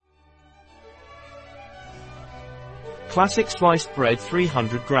Classic sliced bread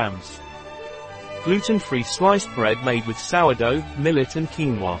 300 grams. Gluten-free sliced bread made with sourdough, millet and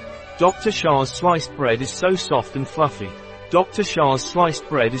quinoa. Dr. SCHAR's sliced bread is so soft and fluffy. Dr. SCHAR's sliced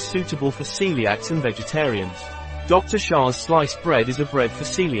bread is suitable for celiacs and vegetarians. Dr. SCHAR's sliced bread is a bread for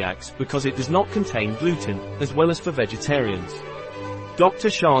celiacs because it does not contain gluten, as well as for vegetarians. Dr.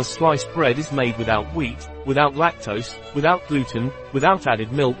 SCHAR's sliced bread is made without wheat, without lactose, without gluten, without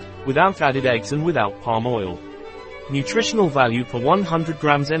added milk, without added eggs and without palm oil. Nutritional value per 100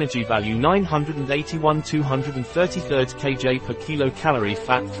 grams. Energy value 981 233 kJ per kilocalorie.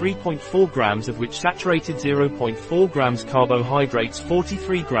 Fat 3.4 grams, of which saturated 0.4 grams. Carbohydrates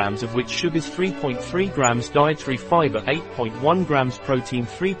 43 grams, of which sugars 3.3 grams. Dietary fiber 8.1 grams. Protein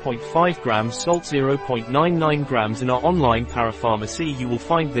 3.5 grams. Salt 0.99 grams. In our online parapharmacy you will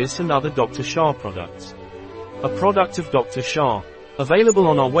find this and other Dr. SCHAR products. A product of Dr. SCHAR. Available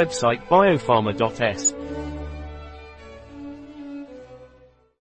on our website biopharma.s.